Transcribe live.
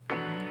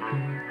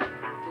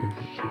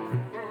If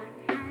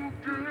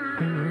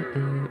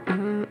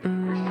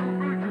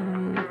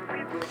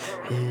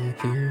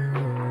you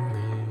want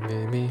me,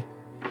 baby.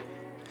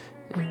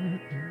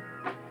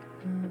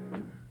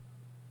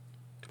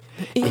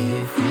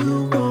 If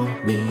you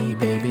want me,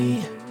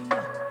 baby,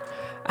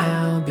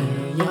 I'll be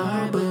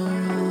your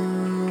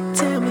boo.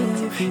 Tell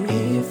me if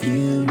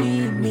you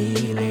need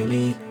me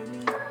lately,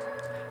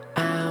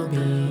 I'll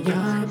be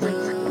your boo.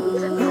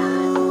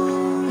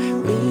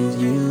 If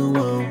you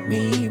want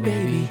me,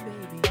 baby,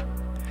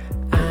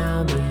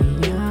 I'll be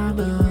your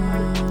boo.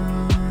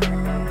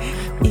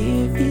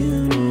 If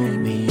you need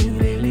me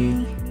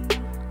lately,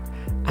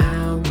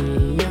 I'll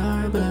be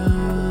your boo.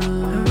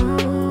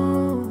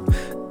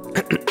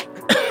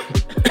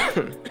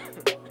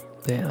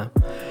 Yeah,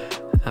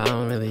 I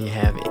don't really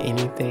have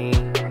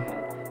anything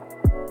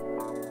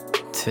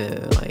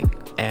to like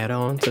add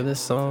on to the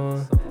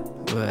song,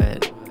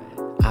 but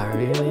I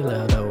really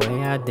love the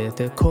way I did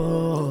the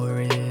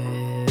chorus.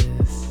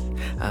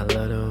 I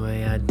love the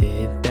way I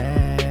did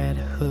that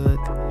hook.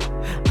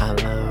 I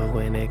love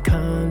when it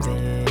comes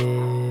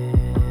in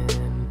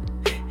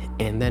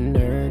and the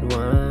nerd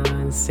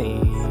one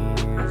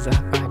sings. I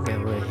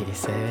forgot what he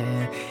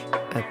said.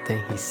 I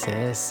think he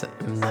said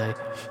something like,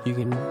 you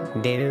can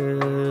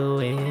do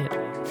it.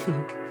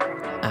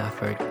 I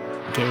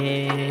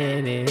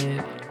forget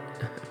it,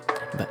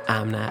 but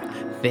I'm not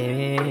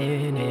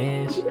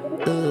finished.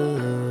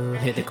 Ooh,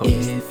 hit the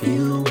chorus. If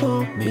you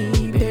want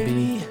me, baby,